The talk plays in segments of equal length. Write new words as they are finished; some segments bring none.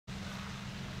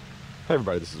Hey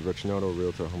everybody, this is Rich,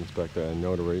 Noto-Realtor, home inspector and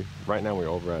notary. Right now we're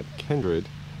over at Kindred,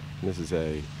 and this is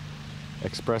a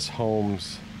Express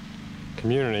Homes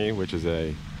community, which is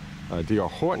a D.R.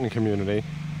 Horton community.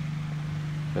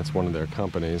 That's one of their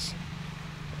companies.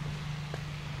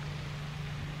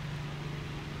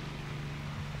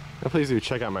 And please do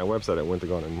check out my website at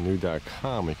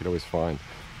wintergardennew.com. You can always find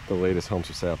the latest homes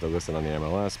for sale. They're listed on the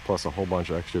MLS, plus a whole bunch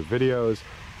of extra videos,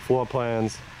 floor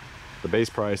plans, the base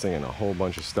pricing, and a whole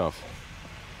bunch of stuff.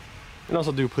 And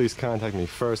also do please contact me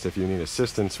first if you need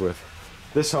assistance with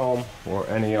this home or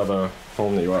any other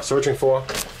home that you are searching for.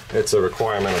 It's a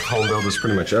requirement of home builders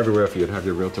pretty much everywhere for you to have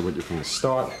your realtor with you from the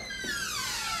start.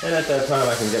 And at that time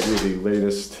I can get you the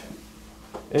latest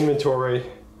inventory,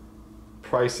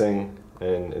 pricing,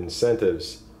 and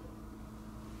incentives.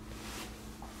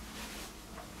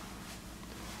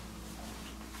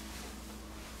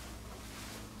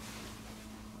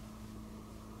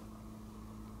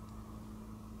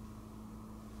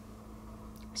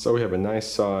 So we have a nice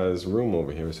size room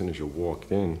over here as soon as you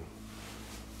walk in.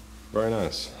 Very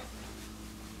nice.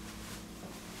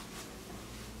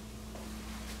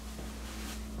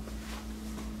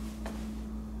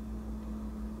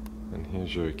 And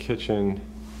here's your kitchen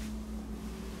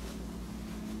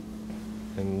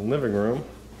and living room.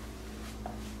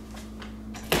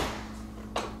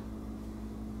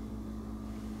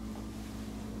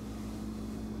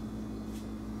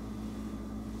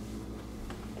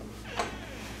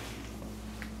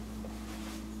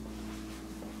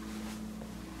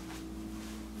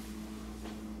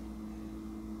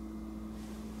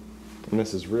 And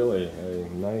this is really a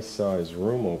nice sized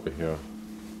room over here.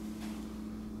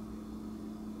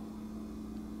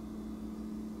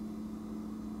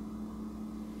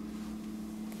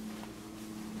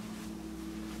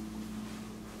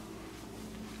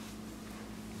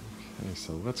 Okay,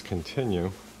 so let's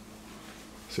continue.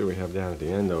 See what we have down at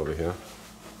the end over here.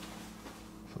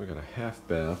 So we got a half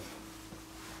bath.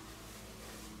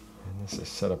 And this is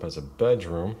set up as a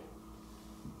bedroom.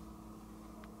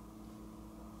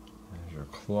 Your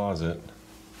closet.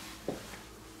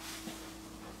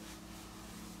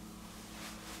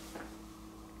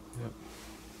 Yep.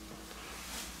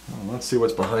 Well, let's see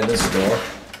what's behind this door.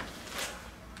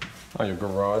 Oh, your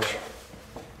garage.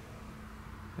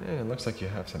 And it looks like you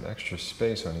have some extra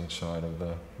space on each side of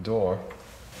the door.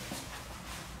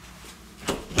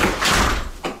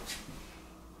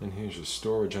 And here's your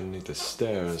storage underneath the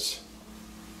stairs.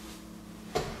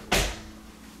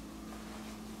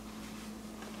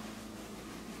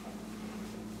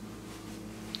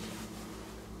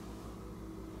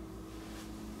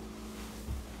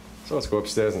 So let's go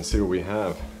upstairs and see what we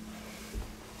have.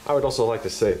 I would also like to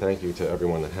say thank you to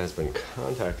everyone that has been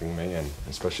contacting me, and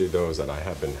especially those that I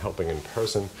have been helping in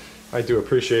person. I do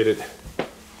appreciate it,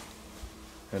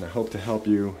 and I hope to help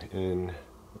you in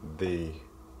the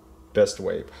best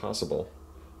way possible.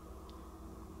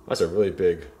 That's a really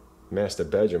big master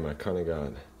bedroom. I kind of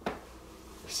got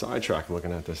sidetracked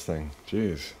looking at this thing.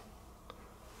 Jeez.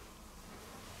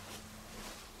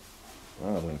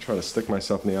 Well, I'm going to try to stick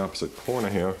myself in the opposite corner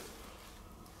here.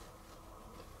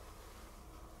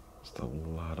 A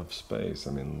lot of space.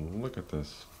 I mean, look at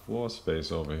this floor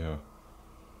space over here.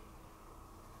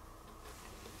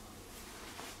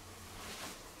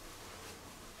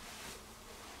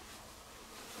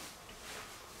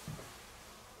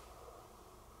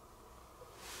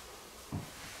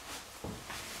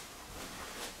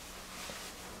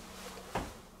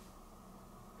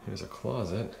 Here's a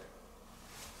closet.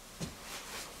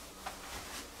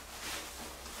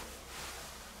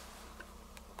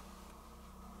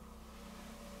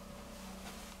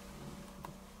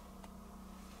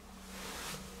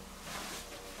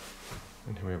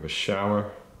 And here we have a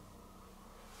shower.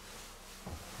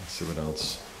 Let's see what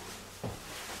else.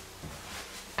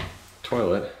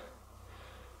 Toilet.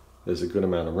 There's a good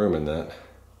amount of room in that.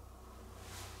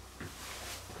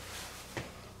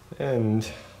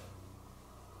 And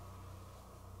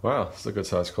wow, this is a good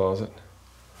sized closet.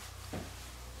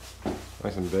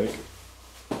 Nice and big.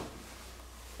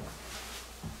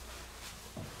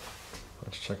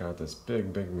 Let's check out this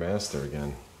big master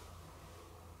again.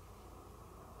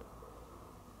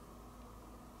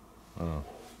 Oh.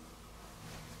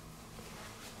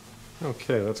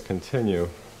 Okay, let's continue.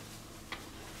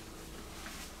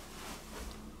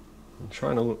 I'm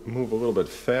trying to move a little bit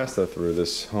faster through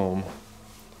this home.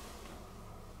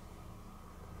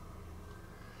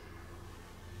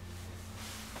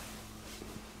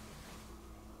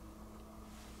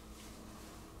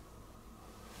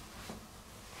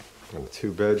 And a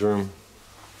 2-bedroom.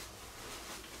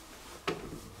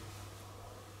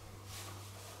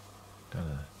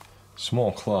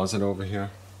 Small closet over here.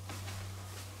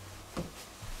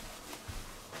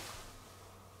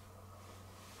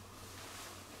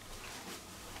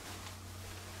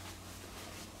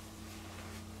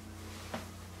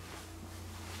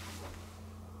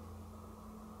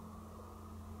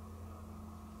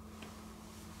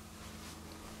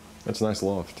 That's a nice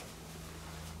loft.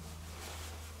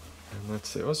 And let's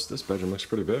see, this bedroom looks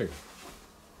pretty big.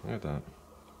 Look at that.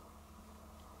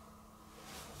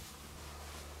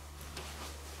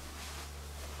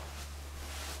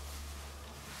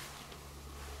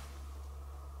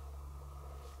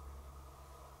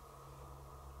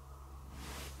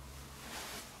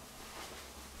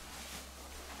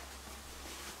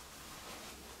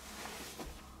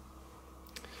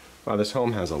 Wow, this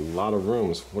home has a lot of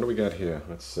rooms. What do we got here?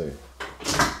 Let's see.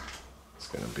 It's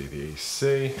gonna be the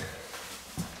AC.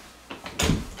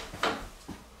 And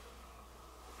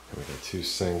we got 2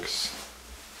 sinks.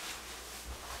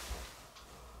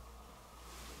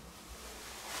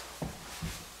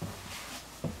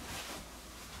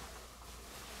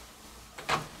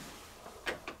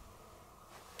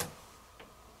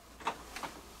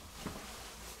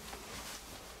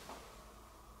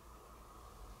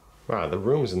 Wow, the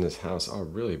rooms in this house are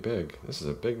really big. This is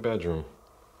a big bedroom.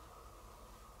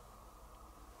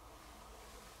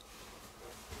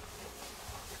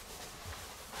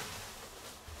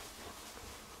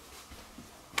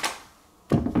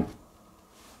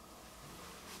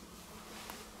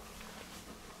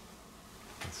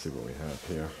 Let's see what we have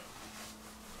here.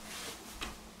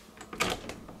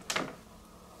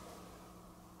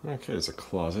 Okay, there's a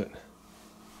closet.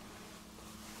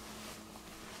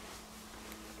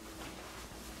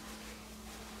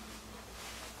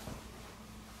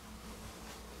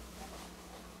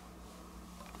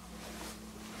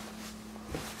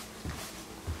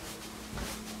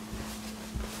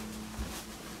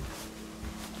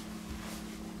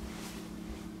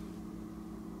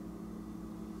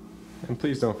 And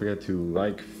please don't forget to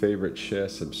like, favorite, share,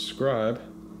 subscribe.